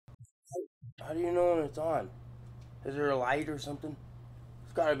How do you know when it's on? Is there a light or something?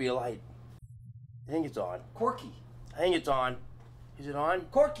 There's gotta be a light. I think it's on. Corky. I think it's on. Is it on?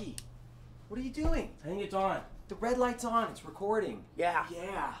 Corky! What are you doing? I think it's on. The red light's on. It's recording. Yeah.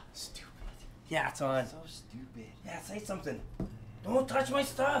 Yeah. Stupid. Yeah, it's on. So stupid. Yeah, say something. Don't touch my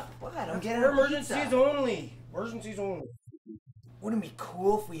stuff. What? I'm That's getting for a emergencies pizza. only. Emergencies only. Wouldn't it be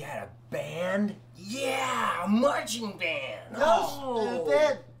cool if we had a band? Yeah, a marching band. No,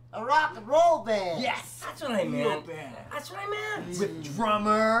 stupid. A rock and roll band. Yes! That's what I meant. band. That's what I meant. With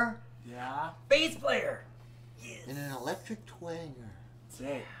drummer. Yeah. Bass player. Yes. And an electric twanger. That's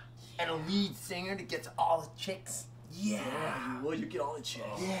it. And a lead singer that gets all the chicks. Yeah. you would. You get all the chicks.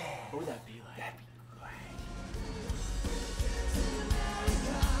 Yeah. What would that be like? That'd be great.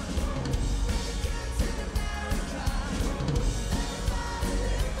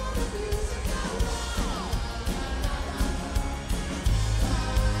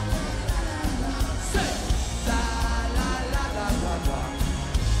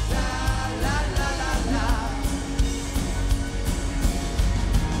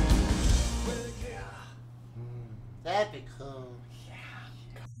 That'd be cool.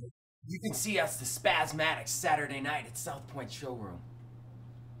 You can see us, the Spazmatics, Saturday night at Southpoint showroom.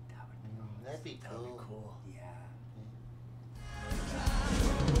 That'd be cool. Cool.